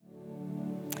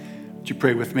Would you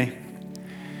pray with me?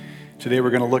 Today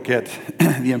we're going to look at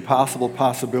the impossible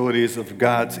possibilities of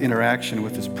God's interaction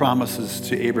with his promises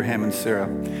to Abraham and Sarah.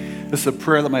 This is a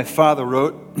prayer that my father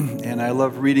wrote, and I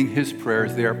love reading his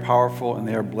prayers. They are powerful and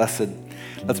they are blessed.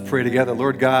 Let's pray together.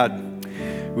 Lord God,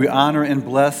 we honor and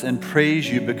bless and praise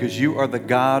you because you are the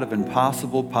God of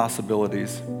impossible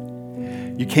possibilities.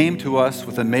 You came to us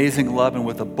with amazing love and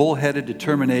with a bullheaded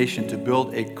determination to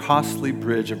build a costly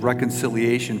bridge of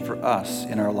reconciliation for us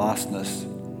in our lostness.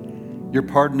 Your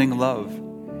pardoning love,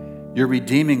 your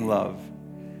redeeming love,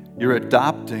 your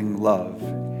adopting love,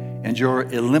 and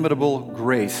your illimitable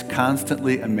grace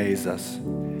constantly amaze us.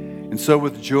 And so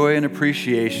with joy and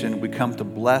appreciation, we come to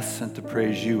bless and to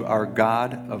praise you, our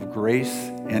God of grace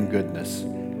and goodness.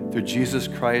 Through Jesus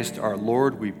Christ, our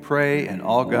Lord, we pray, and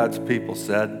all God's people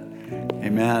said,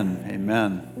 Amen,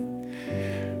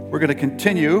 amen. We're going to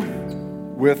continue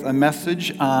with a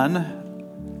message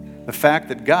on the fact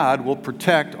that God will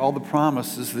protect all the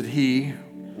promises that he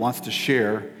wants to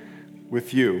share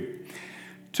with you.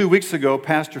 2 weeks ago,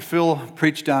 Pastor Phil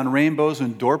preached on rainbows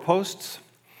and doorposts.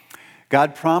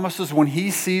 God promises when he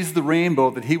sees the rainbow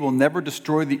that he will never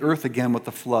destroy the earth again with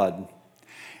the flood.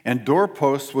 And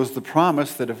doorposts was the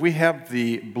promise that if we have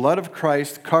the blood of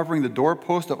Christ covering the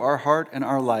doorpost of our heart and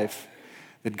our life,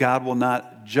 that God will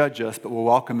not judge us, but will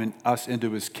welcome us into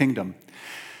his kingdom.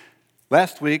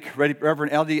 Last week,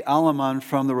 Reverend L.D. Alleman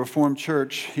from the Reformed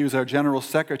Church, he was our general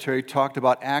secretary, talked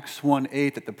about Acts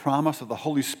 1:8, that the promise of the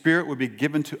Holy Spirit would be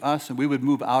given to us and we would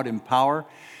move out in power.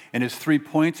 And his 3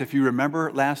 points, if you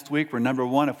remember last week, were number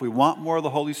 1, if we want more of the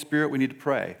Holy Spirit, we need to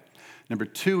pray. Number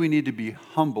 2, we need to be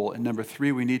humble. And number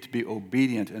 3, we need to be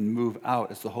obedient and move out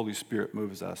as the Holy Spirit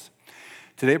moves us.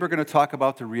 Today we're going to talk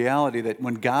about the reality that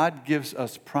when God gives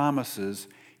us promises,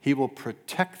 he will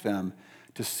protect them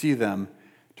to see them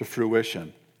to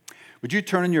fruition. Would you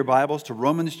turn in your Bibles to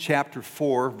Romans chapter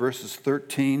 4, verses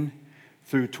 13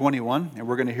 through 21, and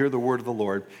we're going to hear the word of the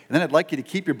Lord. And then I'd like you to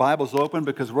keep your Bibles open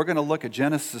because we're going to look at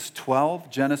Genesis 12,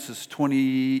 Genesis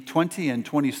 20 and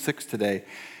 26 today,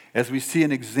 as we see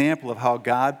an example of how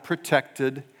God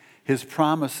protected his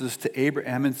promises to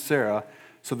Abraham and Sarah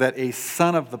so that a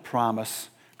son of the promise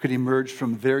could emerge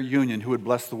from their union who would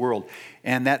bless the world.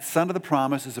 And that son of the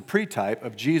promise is a pre-type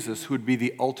of Jesus, who would be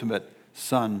the ultimate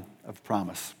son of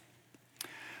promise.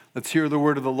 Let's hear the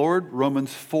word of the Lord,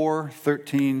 Romans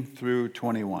 4:13 through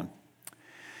 21.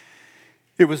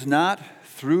 It was not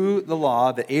through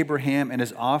law that Abraham and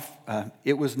his offspring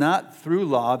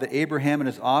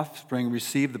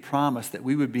received the promise that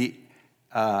we would be.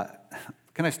 Can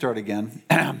I start again?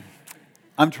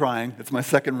 I'm trying. It's my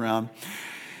second round.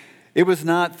 It was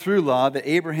not through law that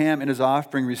Abraham and his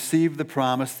offspring received the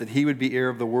promise that he would be heir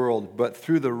of the world, but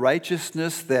through the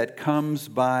righteousness that comes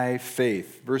by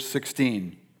faith. Verse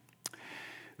 16.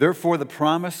 Therefore, the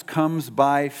promise comes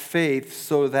by faith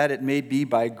so that it may be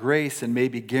by grace and may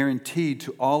be guaranteed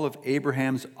to all of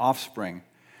Abraham's offspring.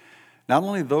 Not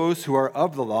only those who are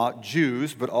of the law,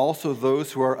 Jews, but also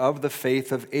those who are of the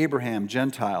faith of Abraham,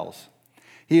 Gentiles.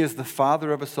 He is the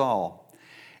father of us all.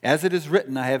 As it is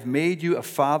written, I have made you a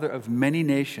father of many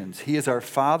nations. He is our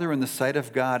father in the sight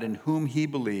of God in whom he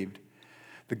believed,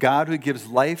 the God who gives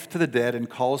life to the dead and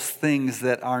calls things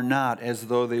that are not as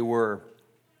though they were.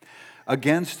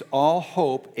 Against all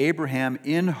hope, Abraham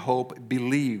in hope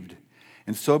believed,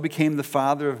 and so became the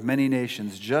father of many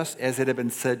nations, just as it had been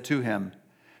said to him,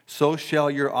 so shall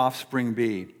your offspring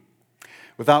be.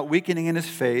 Without weakening in his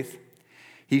faith,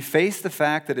 he faced the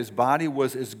fact that his body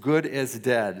was as good as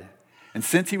dead. And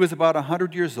since he was about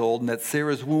 100 years old and that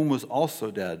Sarah's womb was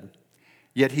also dead,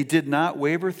 yet he did not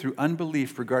waver through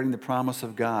unbelief regarding the promise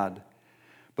of God,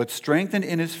 but strengthened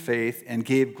in his faith and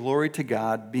gave glory to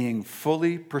God, being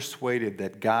fully persuaded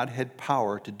that God had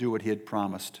power to do what he had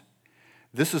promised.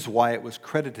 This is why it was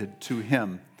credited to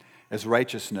him as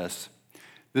righteousness.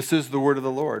 This is the word of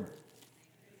the Lord.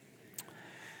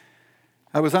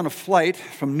 I was on a flight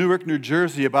from Newark, New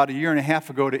Jersey about a year and a half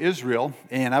ago to Israel,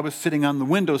 and I was sitting on the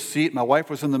window seat. My wife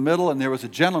was in the middle, and there was a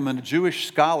gentleman, a Jewish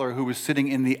scholar, who was sitting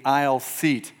in the aisle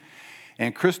seat.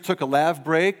 And Chris took a lav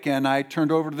break, and I turned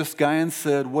over to this guy and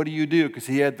said, what do you do? Because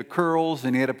he had the curls,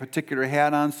 and he had a particular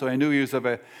hat on, so I knew he was of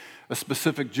a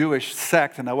specific Jewish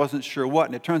sect, and I wasn't sure what.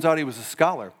 And it turns out he was a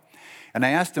scholar. And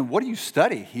I asked him, what do you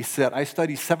study? He said, I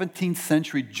study 17th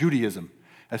century Judaism.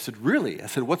 I said, really? I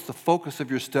said, what's the focus of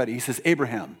your study? He says,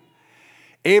 Abraham.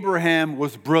 Abraham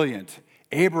was brilliant.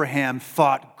 Abraham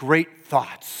thought great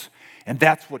thoughts, and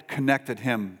that's what connected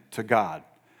him to God.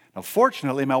 Now,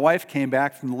 fortunately, my wife came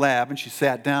back from the lab, and she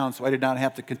sat down, so I did not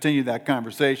have to continue that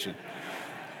conversation.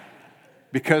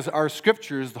 Because our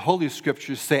scriptures, the Holy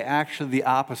Scriptures, say actually the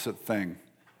opposite thing.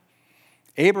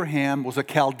 Abraham was a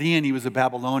Chaldean, he was a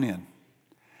Babylonian.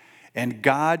 And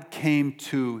God came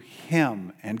to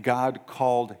him, and God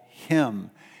called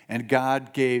him, and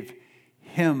God gave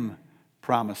him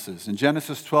promises. In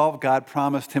Genesis 12, God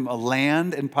promised him a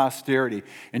land and posterity.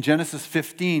 In Genesis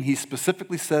 15, he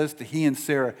specifically says to he and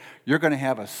Sarah, you're going to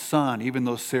have a son, even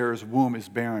though Sarah's womb is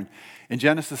barren. In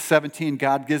Genesis 17,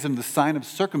 God gives him the sign of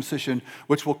circumcision,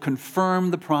 which will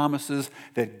confirm the promises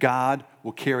that God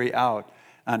will carry out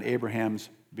on Abraham's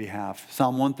behalf.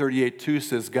 Psalm 138:2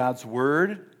 says, God's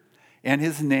word and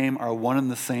his name are one and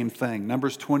the same thing.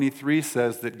 Numbers 23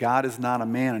 says that God is not a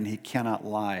man and he cannot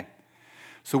lie.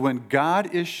 So when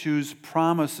God issues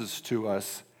promises to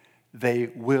us,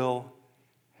 they will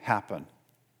happen.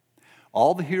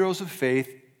 All the heroes of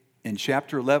faith in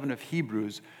chapter 11 of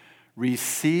Hebrews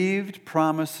received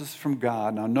promises from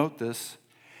God. Now note this.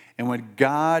 And when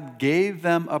God gave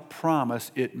them a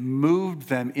promise, it moved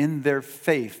them in their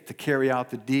faith to carry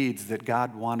out the deeds that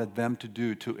God wanted them to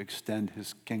do to extend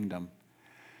his kingdom.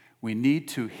 We need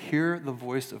to hear the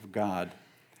voice of God.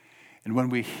 And when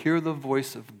we hear the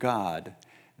voice of God,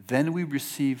 then we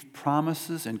receive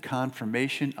promises and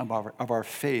confirmation of our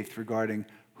faith regarding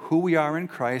who we are in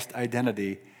Christ,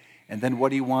 identity, and then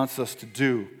what he wants us to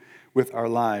do with our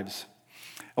lives.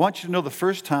 I want you to know the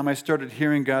first time I started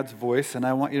hearing God's voice, and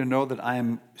I want you to know that I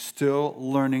am still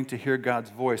learning to hear God's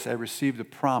voice. I received a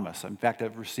promise. In fact,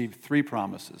 I've received 3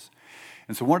 promises.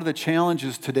 And so one of the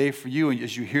challenges today for you,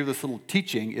 as you hear this little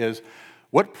teaching, is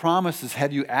what promises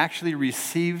have you actually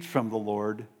received from the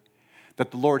Lord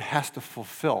that the Lord has to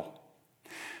fulfill?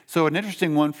 So an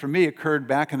interesting one for me occurred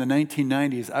back in the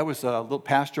 1990s. I was a little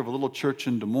pastor of a little church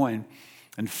in Des Moines,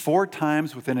 and 4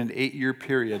 times within an 8-year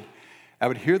period, I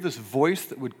would hear this voice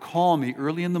that would call me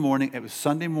early in the morning. It was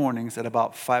Sunday mornings at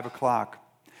about 5 o'clock.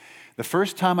 The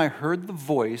first time I heard the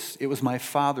voice, it was my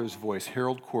father's voice,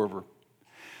 Harold Corver.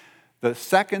 The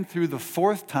second through the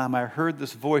 4th time I heard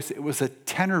this voice, it was a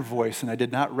tenor voice, and I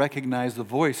did not recognize the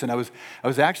voice. And I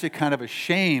was actually kind of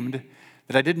ashamed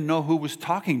that I didn't know who was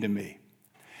talking to me.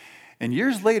 And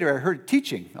years later, I heard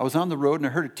teaching. I was on the road, and I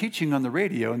heard a teaching on the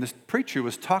radio, and this preacher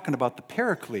was talking about the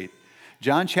Paraclete.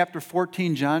 John chapter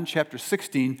 14, John chapter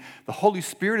 16, the Holy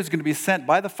Spirit is going to be sent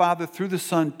by the Father through the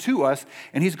Son to us,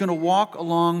 and he's going to walk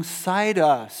alongside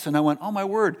us. And I went, oh my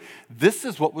word, this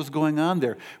is what was going on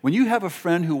there. When you have a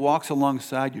friend who walks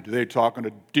alongside you, do they talk in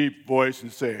a deep voice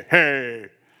and say, hey?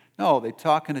 No, they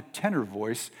talk in a tenor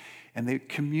voice, and they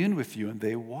commune with you, and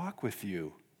they walk with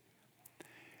you.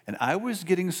 And I was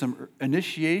getting some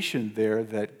initiation there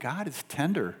that God is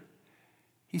tender.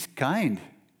 He's kind.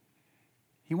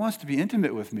 He wants to be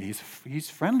intimate with me. He's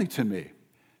friendly to me.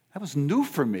 That was new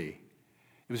for me.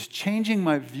 It was changing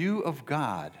my view of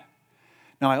God.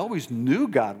 Now, I always knew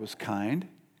God was kind,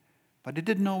 but I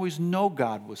didn't always know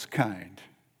God was kind.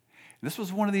 And this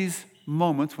was one of these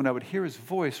moments when I would hear his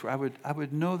voice where I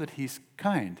would know that he's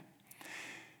kind.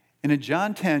 And in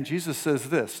John 10, Jesus says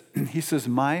this. He says,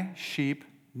 my sheep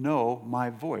know my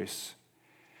voice.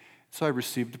 So I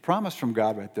received a promise from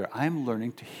God right there. I'm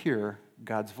learning to hear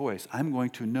God's voice. I'm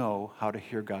going to know how to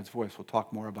hear God's voice. We'll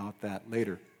talk more about that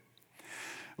later.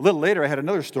 A little later, I had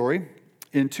another story.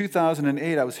 In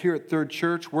 2008, I was here at Third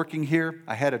Church, working here.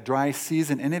 I had a dry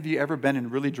season. Any of you ever been in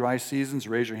really dry seasons?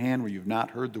 Raise your hand where you've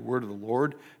not heard the word of the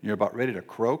Lord and you're about ready to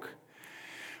croak.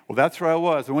 Well, that's where I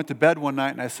was. I went to bed one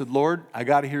night and I said, Lord, I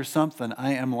got to hear something.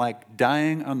 I am like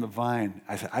dying on the vine.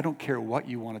 I said, I don't care what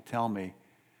you want to tell me.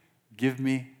 Give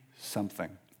me something.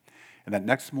 And that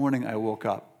next morning, I woke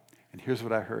up. And here's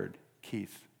what I heard.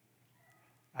 Keith,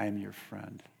 I am your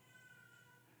friend.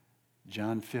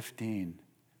 John 15.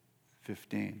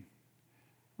 It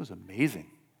was amazing.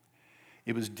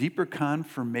 It was deeper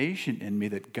confirmation in me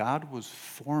that God was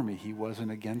for me. He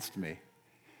wasn't against me.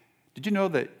 Did you know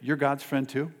that you're God's friend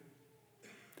too?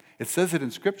 It says it in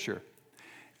Scripture.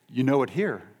 You know it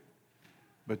here,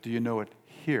 but do you know it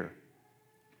here?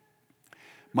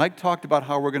 Mike talked about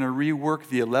how we're going to rework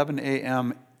the 11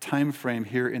 a.m. time frame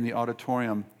here in the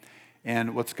auditorium.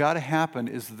 And what's got to happen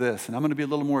is this, and I'm going to be a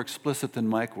little more explicit than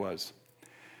Mike was.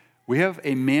 We have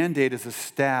a mandate as a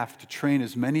staff to train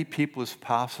as many people as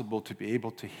possible to be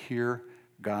able to hear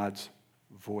God's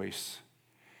voice.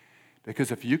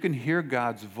 Because if you can hear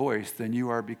God's voice, then you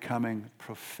are becoming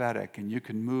prophetic and you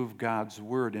can move God's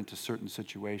word into certain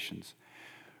situations.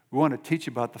 We want to teach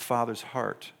about the Father's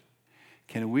heart.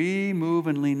 Can we move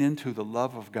and lean into the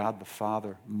love of God the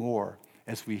Father more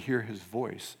as we hear his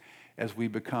voice, as we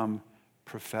become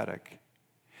prophetic?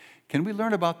 Can we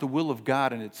learn about the will of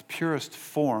God in its purest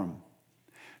form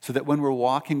so that when we're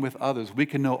walking with others, we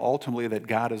can know ultimately that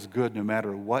God is good no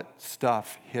matter what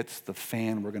stuff hits the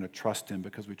fan. We're going to trust him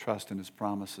because we trust in his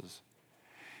promises.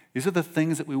 These are the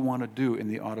things that we want to do in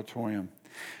the auditorium.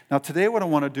 Now, today what I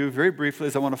want to do very briefly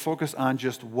is I want to focus on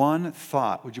just one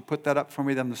thought. Would you put that up for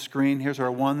me on the screen? Here's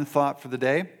our one thought for the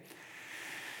day. And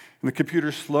the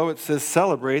computer's slow. It says,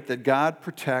 celebrate that God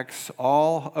protects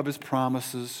all of his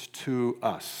promises to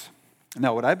us.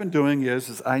 Now, what I've been doing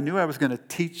is I knew I was going to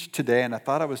teach today, and I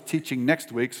thought I was teaching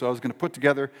next week, so I was going to put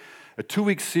together a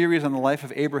 2-week series on the life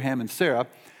of Abraham and Sarah.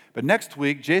 But next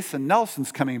week, Jason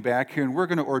Nelson's coming back here, and we're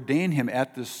going to ordain him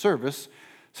at this service.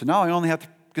 So now I only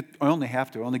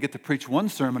get to preach one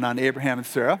sermon on Abraham and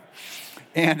Sarah.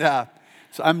 And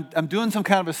so I'm doing some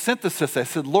kind of a synthesis. I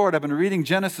said, Lord, I've been reading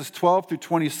Genesis 12 through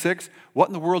 26. What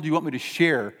in the world do you want me to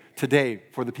share today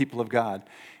for the people of God?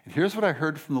 And here's what I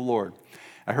heard from the Lord.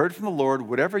 I heard from the Lord,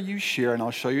 whatever you share, and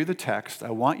I'll show you the text, I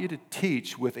want you to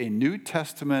teach with a New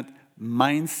Testament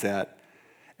mindset,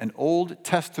 an Old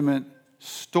Testament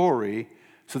story,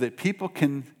 so that people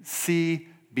can see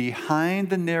behind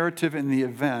the narrative and the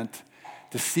event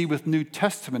to see with New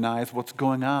Testament eyes what's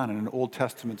going on in an Old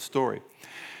Testament story.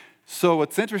 So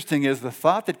what's interesting is the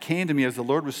thought that came to me as the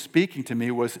Lord was speaking to me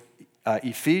was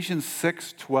Ephesians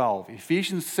 6:12.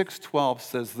 Ephesians 6:12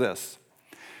 says this,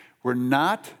 we're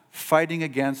not fighting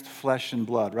against flesh and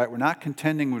blood, right? We're not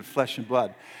contending with flesh and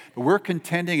blood, but we're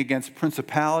contending against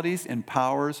principalities and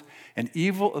powers and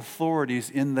evil authorities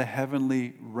in the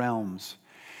heavenly realms.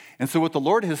 And so what the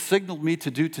Lord has signaled me to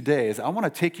do today is I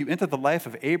want to take you into the life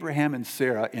of Abraham and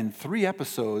Sarah in 3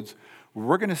 episodes where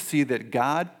we're going to see that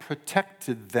God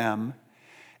protected them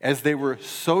as they were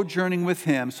sojourning with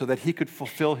him so that he could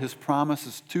fulfill his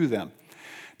promises to them.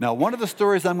 Now, one of the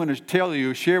stories I'm going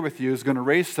to share with you is going to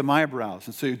raise some eyebrows.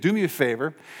 And so do me a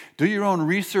favor, do your own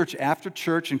research after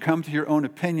church and come to your own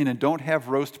opinion and don't have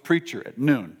roast preacher at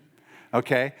noon,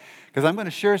 okay? Because I'm going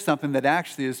to share something that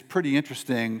actually is pretty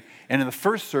interesting. And in the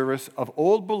first service of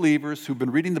old believers who've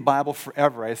been reading the Bible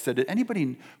forever, I said, did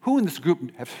anybody, who in this group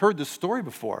have heard this story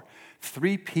before?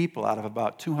 3 people out of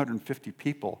about 250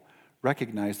 people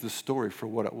recognized this story for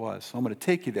what it was. So I'm going to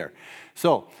take you there.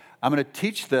 So I'm going to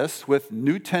teach this with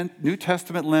New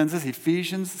Testament lenses,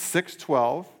 Ephesians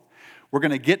 6:12. We're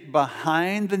going to get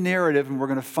behind the narrative and we're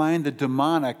going to find the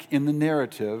demonic in the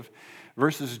narrative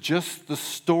versus just the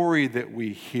story that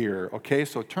we hear. Okay,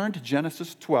 so turn to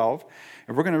Genesis 12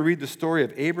 and we're going to read the story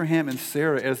of Abraham and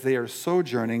Sarah as they are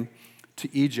sojourning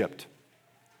to Egypt.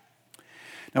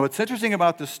 Now what's interesting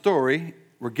about this story,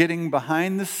 we're getting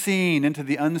behind the scene into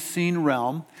the unseen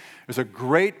realm. There's a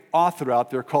great author out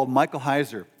there called Michael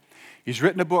Heiser. He's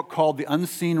written a book called The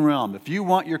Unseen Realm. If you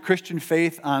want your Christian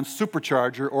faith on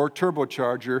supercharger or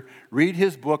turbocharger, read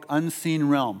his book, Unseen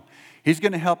Realm. He's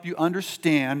going to help you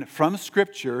understand from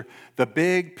Scripture the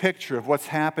big picture of what's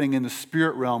happening in the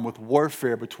spirit realm with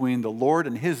warfare between the Lord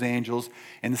and his angels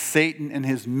and Satan and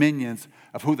his minions,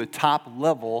 of who the top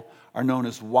level are known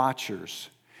as watchers.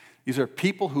 These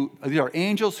are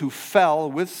angels who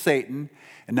fell with Satan,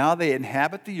 and now they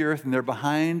inhabit the earth, and they're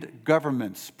behind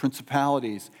governments,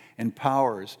 principalities, and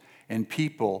powers, and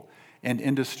people, and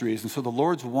industries. And so the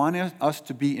Lord's wanting us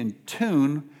to be in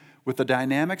tune with the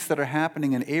dynamics that are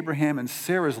happening in Abraham and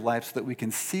Sarah's life so that we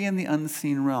can see in the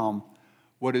unseen realm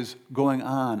what is going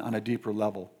on a deeper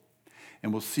level.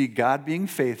 And we'll see God being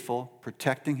faithful,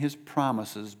 protecting his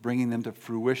promises, bringing them to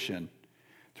fruition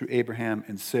through Abraham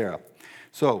and Sarah.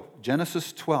 So,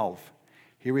 Genesis 12,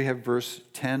 here we have verse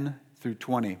 10 through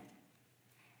 20.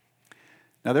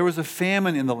 Now there was a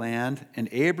famine in the land,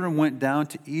 and Abram went down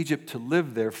to Egypt to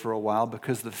live there for a while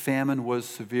because the famine was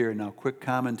severe. Now, quick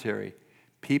commentary.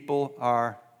 People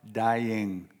are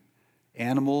dying.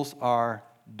 Animals are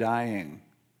dying.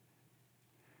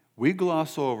 We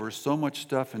gloss over so much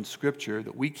stuff in Scripture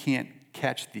that we can't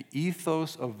catch the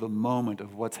ethos of the moment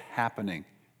of what's happening.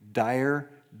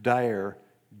 Dire, dire,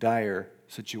 dire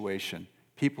situation.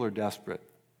 People are desperate.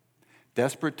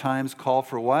 Desperate times call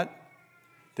for what?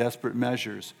 Desperate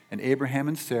measures. And Abraham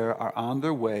and Sarah are on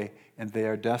their way, and they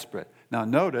are desperate. Now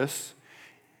notice,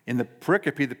 in the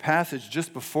pericope, the passage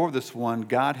just before this one,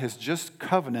 God has just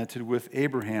covenanted with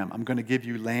Abraham. I'm going to give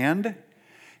you land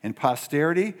and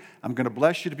posterity. I'm going to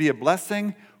bless you to be a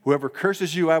blessing. Whoever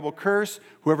curses you, I will curse.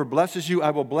 Whoever blesses you,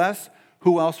 I will bless.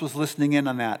 Who else was listening in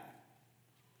on that?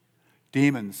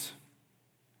 Demons.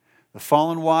 The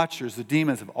fallen watchers, the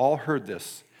demons, have all heard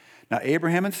this. Now,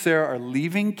 Abraham and Sarah are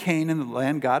leaving Canaan, the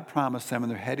land God promised them,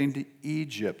 and they're heading to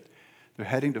Egypt. They're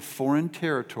heading to foreign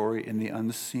territory in the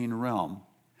unseen realm.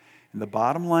 And the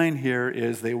bottom line here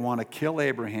is they want to kill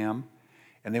Abraham,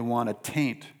 and they want to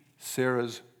taint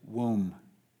Sarah's womb.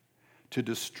 to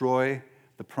destroy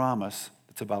the promise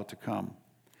that's about to come.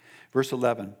 Verse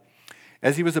 11,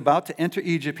 as he was about to enter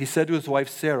Egypt, he said to his wife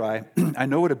Sarai, I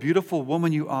know what a beautiful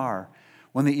woman you are.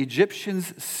 When the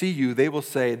Egyptians see you, they will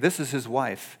say, this is his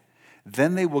wife.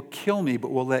 Then they will kill me,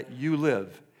 but will let you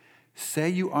live. Say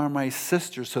you are my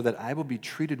sister, so that I will be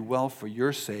treated well for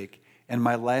your sake, and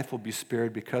my life will be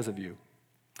spared because of you.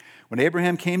 When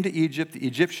Abraham came to Egypt, the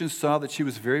Egyptians saw that she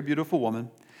was a very beautiful woman.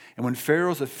 And when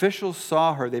Pharaoh's officials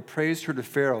saw her, they praised her to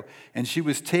Pharaoh, and she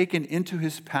was taken into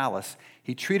his palace.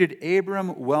 He treated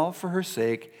Abram well for her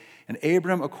sake, and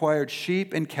Abram acquired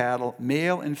sheep and cattle,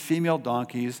 male and female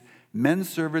donkeys, men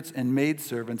servants and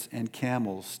maidservants, and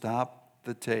camels. Stop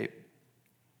the tape.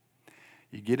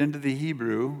 You get into the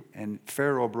Hebrew, and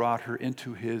Pharaoh brought her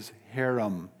into his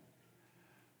harem.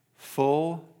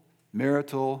 Full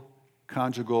marital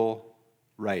conjugal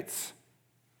rights.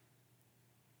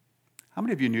 How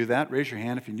many of you knew that? Raise your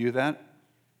hand if you knew that.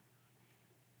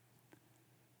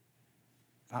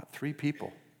 About 3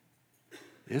 people.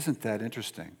 Isn't that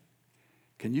interesting?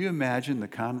 Can you imagine the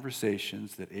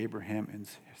conversations that Abraham and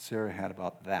Sarah had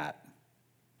about that?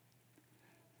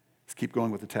 Let's keep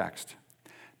going with the text.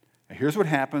 Now, here's what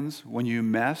happens when you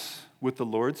mess with the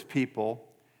Lord's people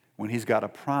when he's got a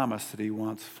promise that he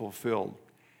wants fulfilled.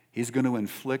 He's going to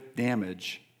inflict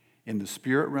damage in the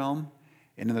spirit realm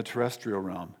and in the terrestrial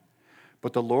realm.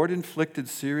 But the Lord inflicted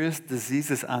serious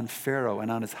diseases on Pharaoh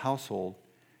and on his household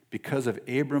because of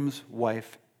Abram's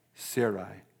wife,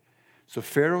 Sarai. So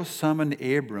Pharaoh summoned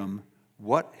Abram.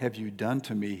 What have you done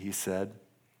to me, he said.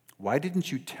 Why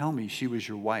didn't you tell me she was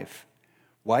your wife?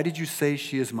 Why did you say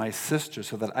she is my sister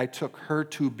so that I took her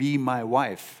to be my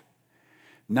wife?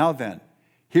 Now then,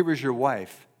 here is your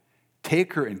wife.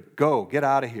 Take her and go, get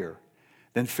out of here.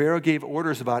 Then Pharaoh gave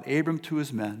orders about Abram to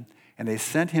his men, and they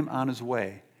sent him on his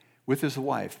way with his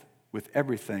wife, with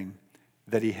everything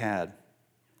that he had.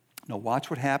 Now watch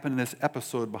what happened in this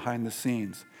episode behind the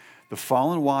scenes. The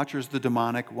fallen watchers, the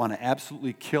demonic, want to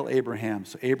absolutely kill Abraham.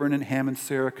 So Abraham and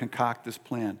Sarah concoct this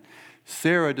plan.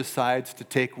 Sarah decides to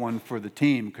take one for the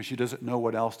team because she doesn't know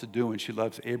what else to do, and she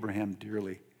loves Abraham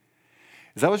dearly.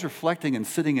 As I was reflecting and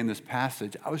sitting in this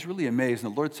passage, I was really amazed.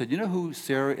 And the Lord said, you know who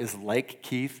Sarah is like,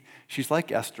 Keith? She's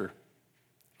like Esther.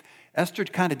 Esther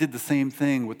kind of did the same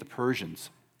thing with the Persians.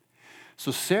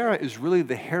 So Sarah is really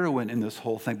the heroine in this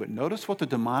whole thing. But notice what the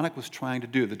demonic was trying to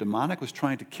do. The demonic was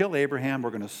trying to kill Abraham. We're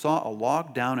going to saw a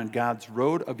log down in God's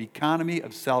road of economy,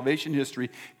 of salvation history,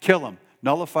 kill him,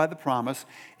 nullify the promise,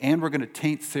 and we're going to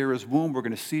taint Sarah's womb. We're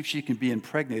going to see if she can be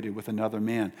impregnated with another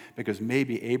man, because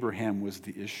maybe Abraham was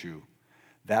the issue.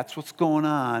 That's what's going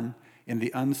on in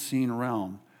the unseen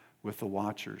realm with the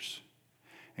watchers.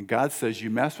 And God says,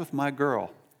 you mess with my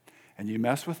girl and you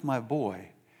mess with my boy,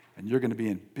 and you're going to be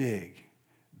in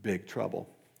big trouble.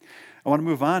 I want to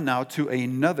move on now to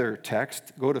another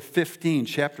text. Go to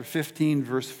chapter 15,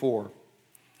 verse 4.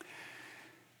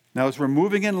 Now, as we're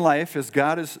moving in life, as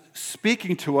God is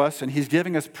speaking to us and he's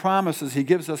giving us promises, he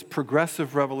gives us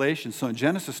progressive revelation. So in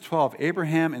Genesis 12,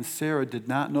 Abraham and Sarah did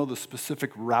not know the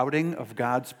specific routing of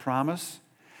God's promise.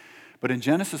 But in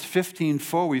Genesis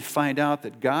 15:4, we find out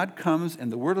that God comes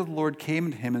and the word of the Lord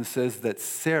came to him and says that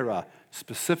Sarah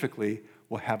specifically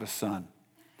will have a son.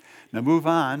 Now move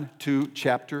on to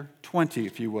chapter 20,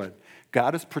 if you would.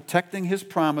 God is protecting his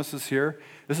promises here.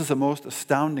 This is a most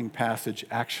astounding passage,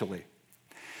 actually.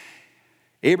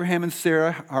 Abraham and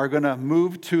Sarah are going to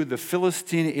move to the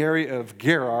Philistine area of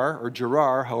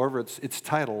Gerar, however it's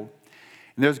titled.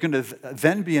 And there's going to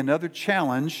then be another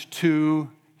challenge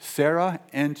to Sarah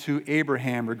and to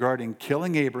Abraham regarding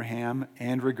killing Abraham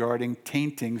and regarding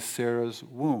tainting Sarah's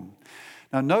womb.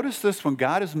 Now notice this, when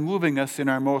God is moving us in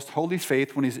our most holy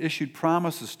faith, when he's issued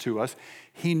promises to us,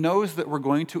 he knows that we're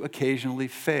going to occasionally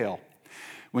fail.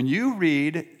 When you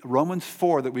read Romans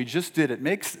 4 that we just did, it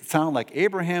makes it sound like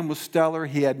Abraham was stellar.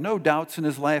 He had no doubts in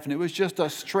his life, and it was just a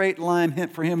straight line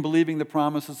hint for him believing the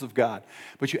promises of God.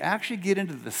 But you actually get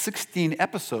into the 16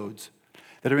 episodes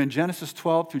that are in Genesis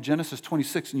 12 through Genesis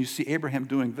 26, and you see Abraham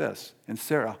doing this, and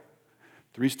Sarah.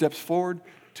 3 steps forward,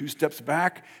 2 steps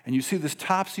back, and you see this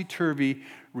topsy-turvy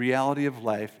reality of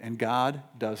life, and God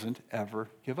doesn't ever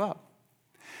give up.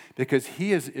 Because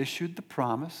he has issued the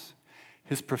promise.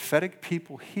 His prophetic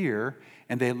people hear,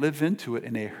 and they live into it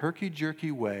in a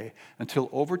herky-jerky way until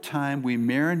over time we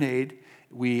marinate,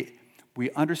 we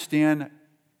understand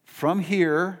from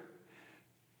here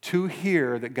to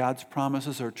here that God's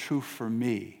promises are true for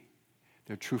me.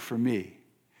 They're true for me.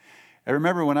 I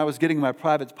remember when I was getting my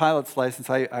private pilot's license,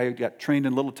 I got trained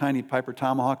in little tiny Piper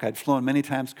Tomahawk. I'd flown many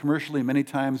times commercially, many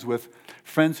times with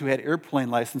friends who had airplane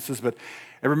licenses. But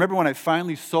I remember when I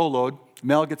finally soloed,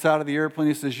 Mel gets out of the airplane.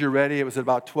 He says, you're ready. It was at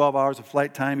about 12 hours of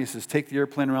flight time. He says, take the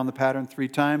airplane around the pattern 3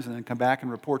 times and then come back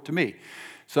and report to me.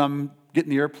 So I'm getting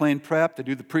the airplane prepped. I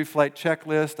do the pre-flight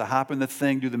checklist. I hop in the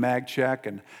thing, do the mag check,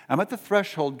 and I'm at the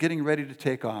threshold getting ready to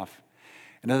take off.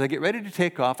 And as I get ready to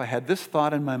take off, I had this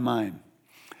thought in my mind.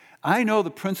 I know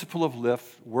the principle of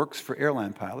lift works for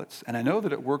airline pilots, and I know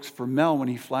that it works for Mel when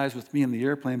he flies with me in the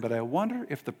airplane, but I wonder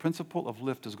if the principle of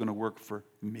lift is going to work for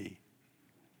me.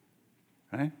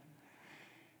 Right?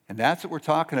 And that's what we're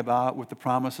talking about with the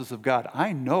promises of God.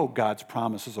 I know God's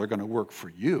promises are going to work for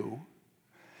you,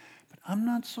 but I'm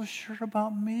not so sure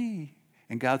about me.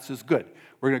 And God says, good.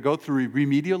 We're going to go through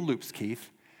remedial loops,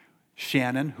 Keith,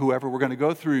 Shannon, whoever. We're going to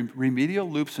go through remedial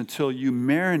loops until you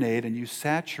marinate and you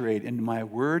saturate in my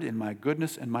word, in my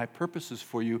goodness, and my purposes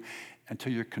for you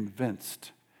until you're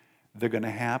convinced they're going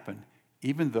to happen,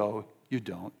 even though you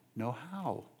don't know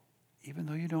how. Even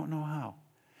though you don't know how.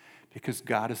 Because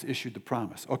God has issued the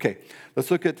promise. Okay,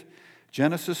 let's look at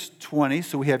Genesis 20.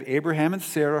 So we have Abraham and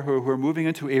Sarah who are moving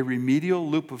into a remedial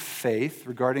loop of faith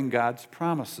regarding God's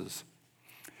promises.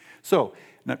 So,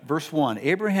 verse 1,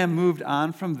 Abraham moved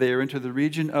on from there into the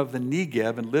region of the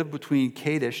Negev and lived between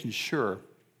Kadesh and Shur.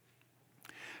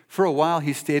 For a while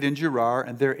he stayed in Gerar,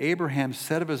 and there Abraham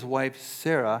said of his wife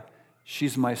Sarah,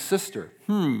 she's my sister.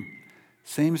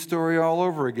 Same story all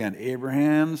over again.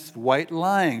 Abraham's white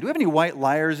lying. Do we have any white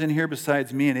liars in here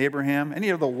besides me and Abraham? Any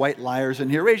of the white liars in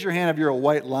here? Raise your hand if you're a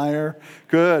white liar.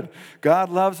 Good. God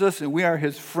loves us and we are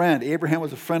his friend. Abraham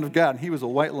was a friend of God and he was a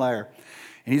white liar.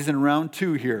 And he's in round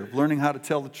 2 here, learning how to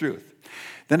tell the truth.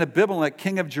 Then Abimelech,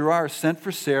 king of Gerar, sent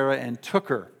for Sarah and took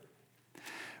her.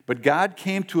 But God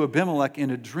came to Abimelech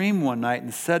in a dream one night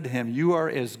and said to him, you are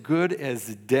as good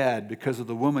as dead because of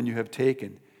the woman you have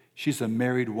taken. She's a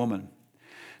married woman.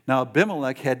 Now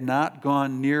Abimelech had not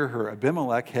gone near her.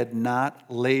 Abimelech had not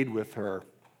laid with her.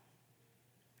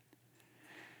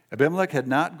 Abimelech had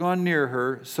not gone near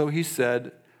her, so he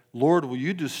said, Lord, will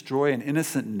you destroy an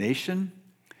innocent nation?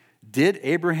 Did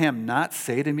Abraham not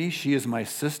say to me, she is my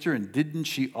sister, and didn't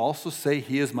she also say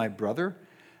he is my brother?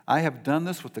 I have done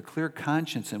this with a clear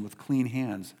conscience and with clean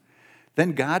hands.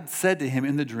 Then God said to him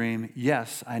in the dream,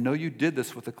 yes, I know you did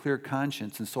this with a clear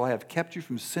conscience, and so I have kept you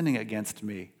from sinning against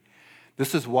me.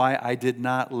 This is why I did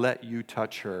not let you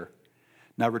touch her.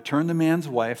 Now return the man's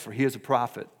wife, for he is a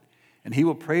prophet, and he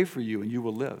will pray for you, and you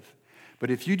will live. But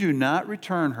if you do not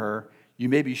return her, you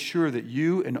may be sure that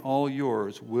you and all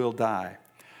yours will die.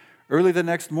 Early the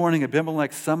next morning,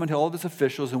 Abimelech summoned all of his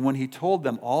officials, and when he told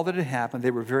them all that had happened,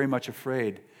 they were very much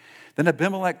afraid. Then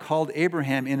Abimelech called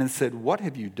Abraham in and said, what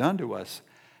have you done to us?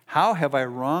 How have I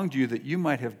wronged you that you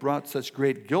might have brought such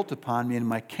great guilt upon me and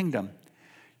my kingdom?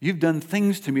 You've done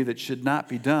things to me that should not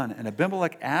be done. And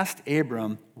Abimelech asked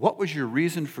Abram, what was your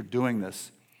reason for doing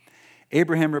this?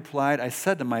 Abraham replied, I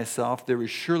said to myself, there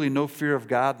is surely no fear of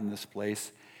God in this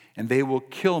place, and they will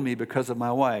kill me because of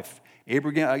my wife.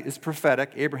 Abraham is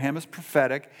prophetic,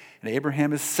 and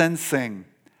Abraham is sensing.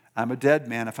 I'm a dead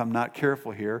man if I'm not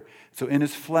careful here. So in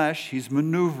his flesh, he's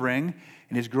maneuvering,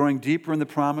 and he's growing deeper in the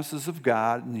promises of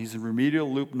God, and he's in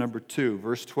remedial loop number 2,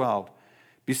 verse 12.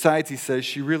 Besides, he says,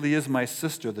 she really is my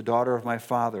sister, the daughter of my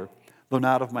father, though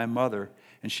not of my mother,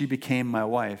 and she became my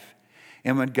wife.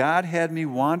 And when God had me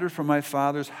wander from my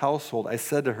father's household, I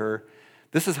said to her,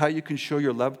 this is how you can show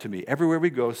your love to me. Everywhere we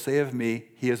go, say of me,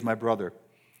 he is my brother.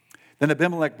 Then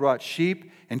Abimelech brought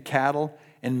sheep and cattle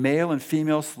and male and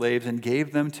female slaves and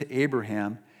gave them to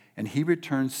Abraham, and he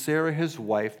returned Sarah his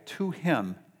wife to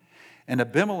him. And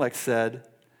Abimelech said,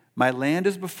 my land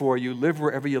is before you, live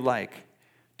wherever you like.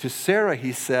 To Sarah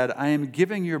he said, I am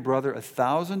giving your brother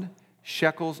 1,000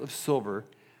 shekels of silver.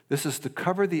 This is to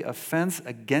cover the offense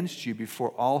against you before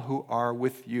all who are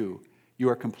with you. You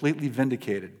are completely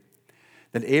vindicated.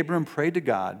 Then Abram prayed to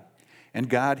God, and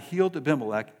God healed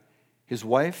Abimelech, his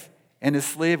wife, and his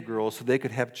slave girls so they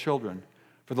could have children.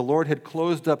 For the Lord had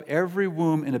closed up every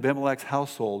womb in Abimelech's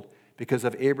household because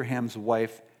of Abraham's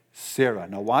wife, Sarah.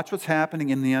 Now watch what's happening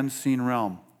in the unseen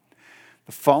realm.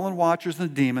 The fallen watchers and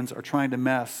the demons are trying to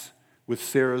mess with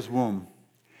Sarah's womb.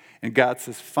 And God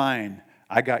says, fine,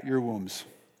 I got your wombs.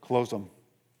 Close them.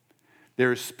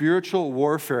 There is spiritual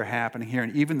warfare happening here,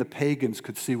 and even the pagans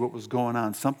could see what was going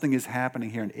on. Something is happening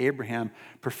here, and Abraham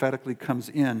prophetically comes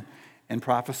in and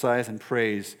prophesies and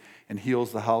prays and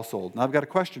heals the household. Now I've got a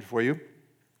question for you.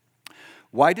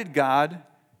 Why did God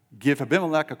give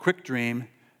Abimelech a quick dream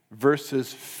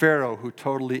versus Pharaoh, who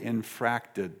totally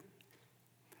infracted?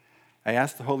 I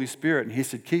asked the Holy Spirit, and he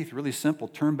said, Keith, really simple.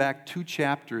 Turn back 2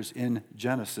 chapters in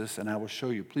Genesis, and I will show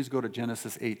you. Please go to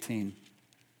Genesis 18.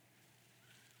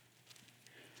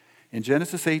 In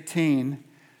Genesis 18,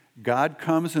 God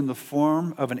comes in the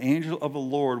form of an angel of the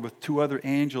Lord with two other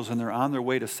angels, and they're on their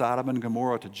way to Sodom and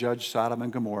Gomorrah to judge Sodom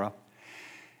and Gomorrah.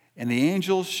 And the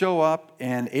angels show up,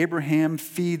 and Abraham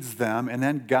feeds them, and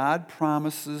then God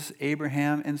promises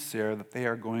Abraham and Sarah that they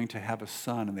are going to have a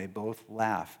son, and they both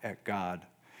laugh at God.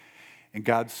 And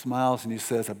God smiles, and he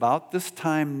says, about this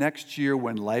time next year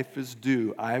when life is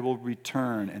due, I will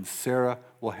return, and Sarah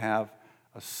will have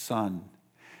a son.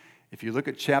 If you look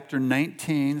at chapter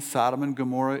 19, Sodom and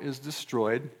Gomorrah is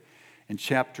destroyed. In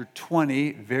chapter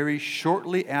 20, very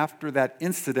shortly after that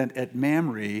incident at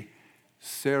Mamre,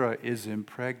 Sarah is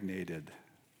impregnated.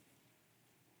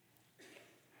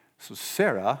 So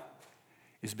Sarah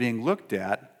is being looked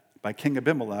at by King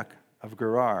Abimelech of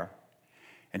Gerar.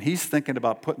 And he's thinking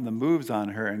about putting the moves on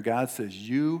her, and God says,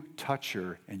 you touch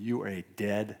her, and you are a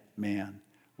dead man.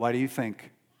 Why do you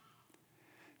think?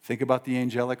 Think about the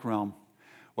angelic realm.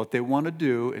 What they want to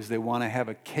do is they want to have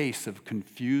a case of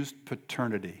confused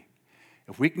paternity.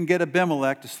 If we can get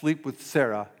Abimelech to sleep with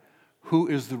Sarah, who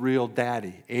is the real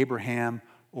daddy, Abraham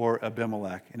or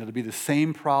Abimelech? And it'll be the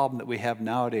same problem that we have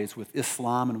nowadays with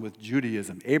Islam and with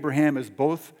Judaism. Abraham is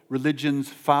both religions'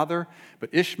 father, but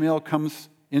Ishmael comes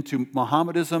into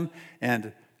Mohammedanism,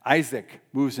 and Isaac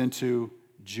moves into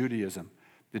Judaism.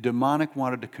 The demonic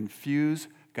wanted to confuse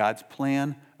God's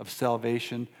plan of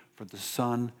salvation for the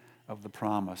son of the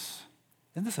promise.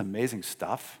 Isn't this amazing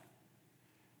stuff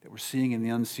that we're seeing in the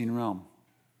unseen realm?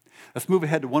 Let's move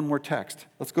ahead to one more text.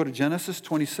 Let's go to Genesis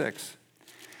 26.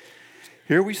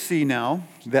 Here we see now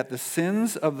that the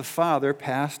sins of the father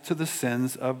pass to the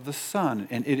sins of the son.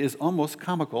 And it is almost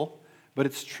comical, but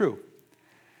it's true.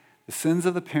 The sins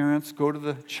of the parents go to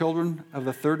the children of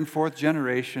the third and fourth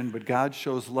generation, but God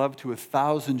shows love to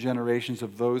 1,000 generations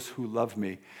of those who love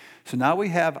me. So now we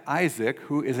have Isaac,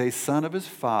 who is a son of his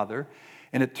father,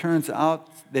 and it turns out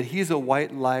that he's a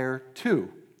white liar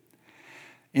too.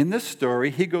 In this story,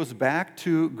 he goes back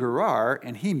to Gerar,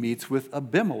 and he meets with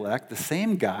Abimelech, the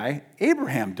same guy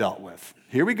Abraham dealt with.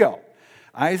 Here we go.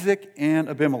 Isaac and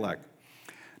Abimelech.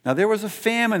 Now there was a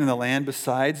famine in the land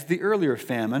besides the earlier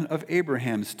famine of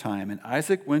Abraham's time, and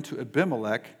Isaac went to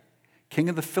Abimelech, king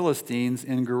of the Philistines,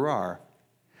 in Gerar.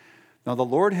 Now the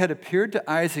Lord had appeared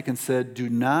to Isaac and said, do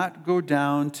not go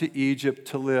down to Egypt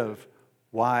to live.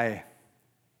 Why?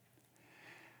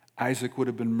 Isaac would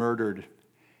have been murdered,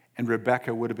 and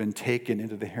Rebekah would have been taken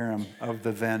into the harem of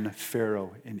the then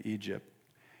Pharaoh in Egypt.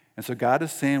 And so God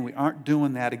is saying, we aren't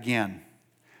doing that again.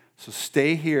 So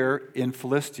stay here in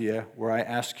Philistia where I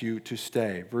ask you to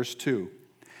stay. Verse 2.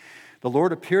 The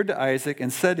Lord appeared to Isaac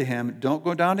and said to him, don't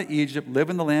go down to Egypt, live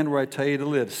in the land where I tell you to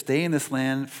live. Stay in this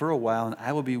land for a while, and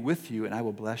I will be with you, and I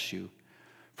will bless you.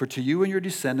 For to you and your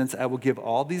descendants I will give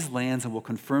all these lands and will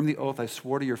confirm the oath I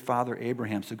swore to your father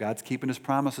Abraham. So God's keeping his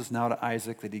promises now to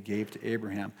Isaac that he gave to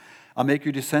Abraham. I'll make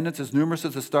your descendants as numerous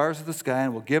as the stars of the sky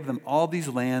and will give them all these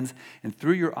lands. And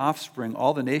through your offspring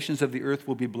all the nations of the earth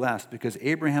will be blessed because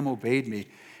Abraham obeyed me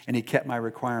and he kept my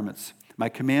requirements, my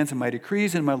commands and my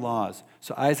decrees and my laws.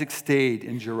 So Isaac stayed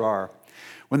in Gerar.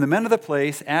 When the men of the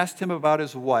place asked him about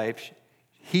his wife,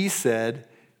 he said,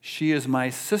 she is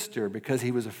my sister, because he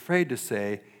was afraid to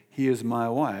say, he is my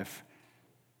wife.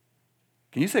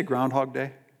 Can you say Groundhog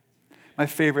Day? My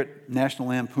favorite National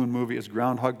Lampoon movie is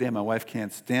Groundhog Day. My wife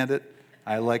can't stand it.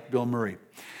 I like Bill Murray.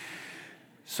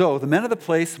 So the men of the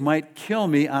place might kill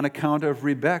me on account of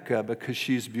Rebekah because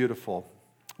she's beautiful.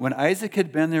 When Isaac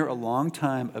had been there a long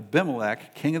time,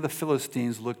 Abimelech, king of the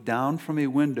Philistines, looked down from a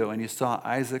window and he saw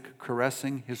Isaac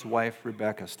caressing his wife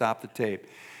Rebekah. Stop the tape.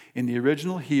 In the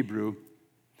original Hebrew,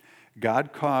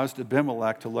 God caused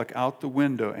Abimelech to look out the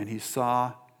window, and he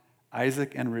saw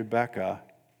Isaac and Rebekah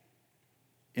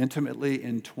intimately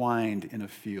entwined in a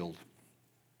field.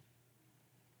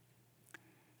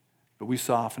 But we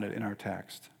soften it in our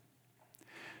text.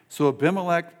 So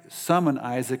Abimelech summoned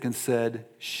Isaac and said,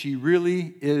 she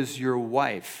really is your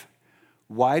wife.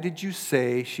 Why did you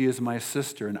say she is my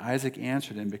sister? And Isaac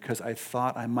answered him, because I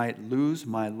thought I might lose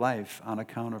my life on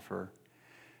account of her.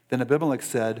 Then Abimelech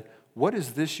said, what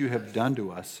is this you have done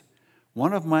to us?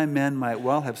 One of my men might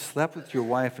well have slept with your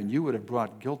wife, and you would have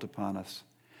brought guilt upon us.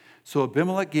 So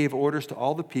Abimelech gave orders to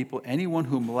all the people, anyone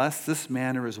who molests this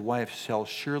man or his wife shall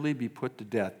surely be put to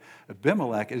death.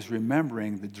 Abimelech is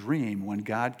remembering the dream when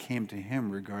God came to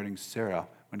him regarding Sarah,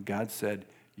 when God said,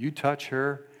 you touch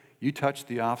her, you touch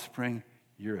the offspring,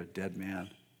 you're a dead man.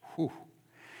 Whew.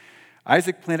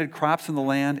 Isaac planted crops in the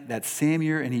land that same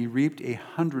year, and he reaped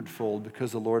 100-fold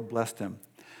because the Lord blessed him.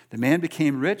 The man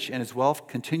became rich, and his wealth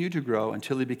continued to grow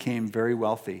until he became very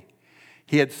wealthy.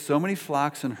 He had so many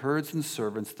flocks and herds and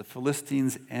servants, the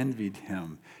Philistines envied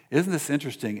him. Isn't this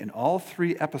interesting? In all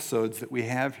three episodes that we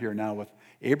have here now with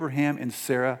Abraham and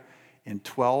Sarah in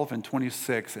 12 and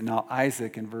 26, and now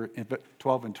Isaac in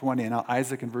 12 and 20, and now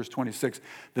Isaac in verse 26,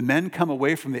 the men come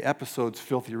away from the episodes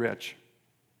filthy rich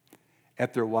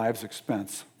at their wives'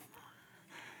 expense.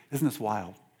 Isn't this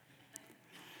wild?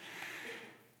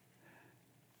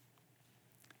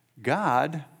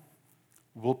 God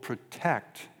will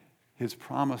protect his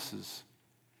promises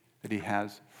that he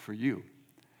has for you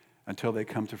until they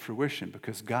come to fruition,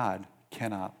 because God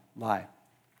cannot lie.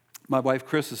 My wife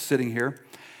Chris is sitting here,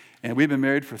 and we've been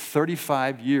married for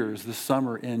 35 years this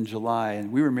summer in July,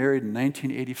 and we were married in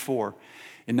 1984.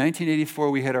 In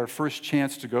 1984, we had our first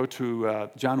chance to go to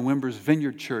John Wimber's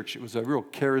Vineyard Church. It was a real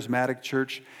charismatic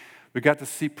church. We got to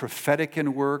see prophetic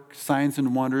in work, signs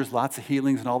and wonders, lots of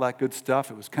healings and all that good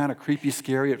stuff. It was kind of creepy,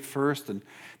 scary at first, and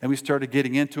then we started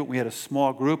getting into it. We had a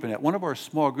small group, and at one of our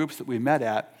small groups that we met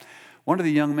at, one of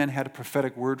the young men had a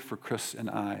prophetic word for Chris and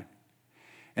I.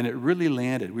 And it really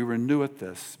landed. We were new at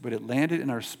this, but it landed in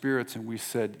our spirits, and we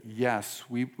said, yes,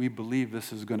 we believe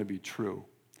this is going to be true.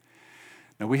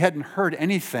 Now, we hadn't heard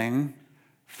anything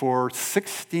for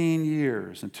 16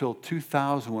 years until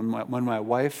 2000 when my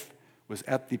wife was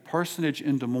at the parsonage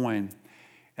in Des Moines,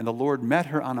 and the Lord met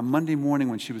her on a Monday morning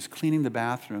when she was cleaning the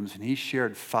bathrooms, and he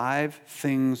shared 5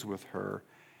 things with her,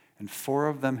 and 4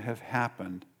 of them have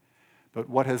happened. But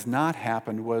what has not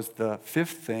happened was the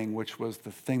 5th thing, which was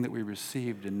the thing that we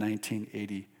received in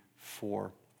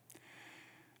 1984.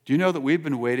 Do you know that we've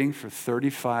been waiting for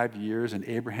 35 years and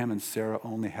Abraham and Sarah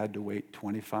only had to wait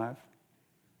 25?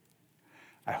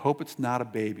 I hope it's not a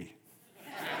baby,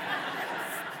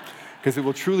 because it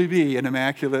will truly be an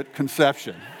immaculate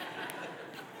conception.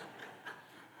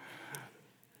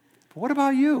 But what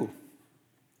about you?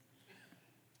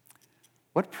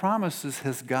 What promises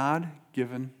has God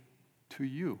given to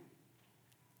you?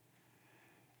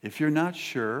 If you're not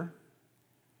sure,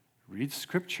 read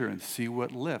Scripture and see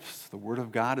what lifts. The Word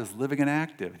of God is living and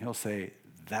active, and He'll say,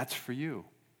 that's for you.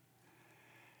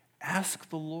 Ask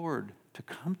the Lord to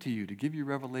come to you, to give you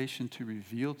revelation, to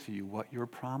reveal to you what your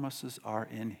promises are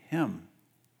in Him,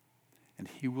 and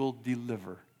He will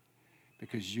deliver,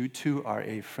 because you too are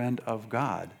a friend of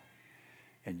God,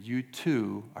 and you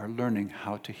too are learning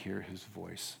how to hear His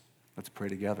voice. Let's pray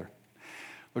together.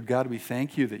 Lord God, we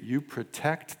thank you that you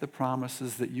protect the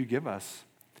promises that you give us.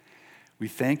 We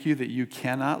thank you that you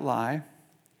cannot lie.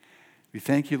 We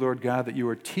thank you, Lord God, that you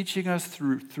are teaching us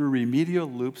through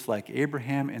remedial loops like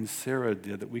Abraham and Sarah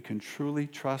did, that we can truly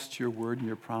trust your word and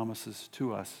your promises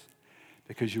to us,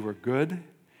 because you are good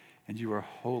and you are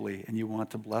holy and you want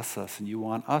to bless us and you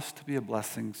want us to be a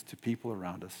blessing to people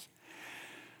around us.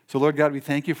 So, Lord God, we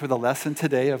thank you for the lesson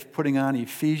today of putting on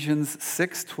Ephesians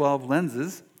 6:12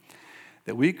 lenses,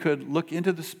 that we could look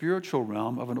into the spiritual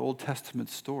realm of an Old Testament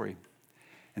story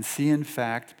and see, in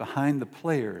fact, behind the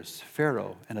players,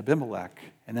 Pharaoh and Abimelech,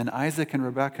 and then Isaac and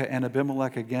Rebekah and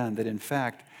Abimelech again, that in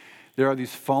fact, there are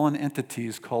these fallen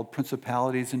entities called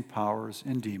principalities and powers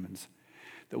and demons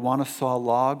that want to saw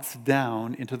logs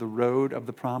down into the road of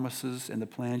the promises and the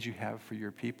plans you have for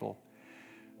your people.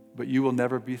 But you will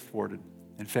never be thwarted.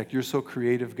 In fact, you're so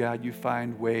creative, God, you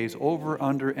find ways over,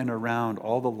 under, and around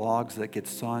all the logs that get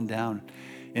sawn down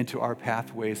into our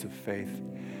pathways of faith.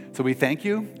 So we thank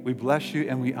you, we bless you,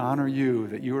 and we honor you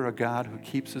that you are a God who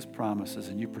keeps his promises,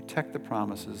 and you protect the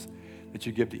promises that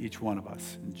you give to each one of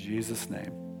us. In Jesus'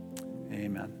 name,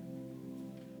 amen.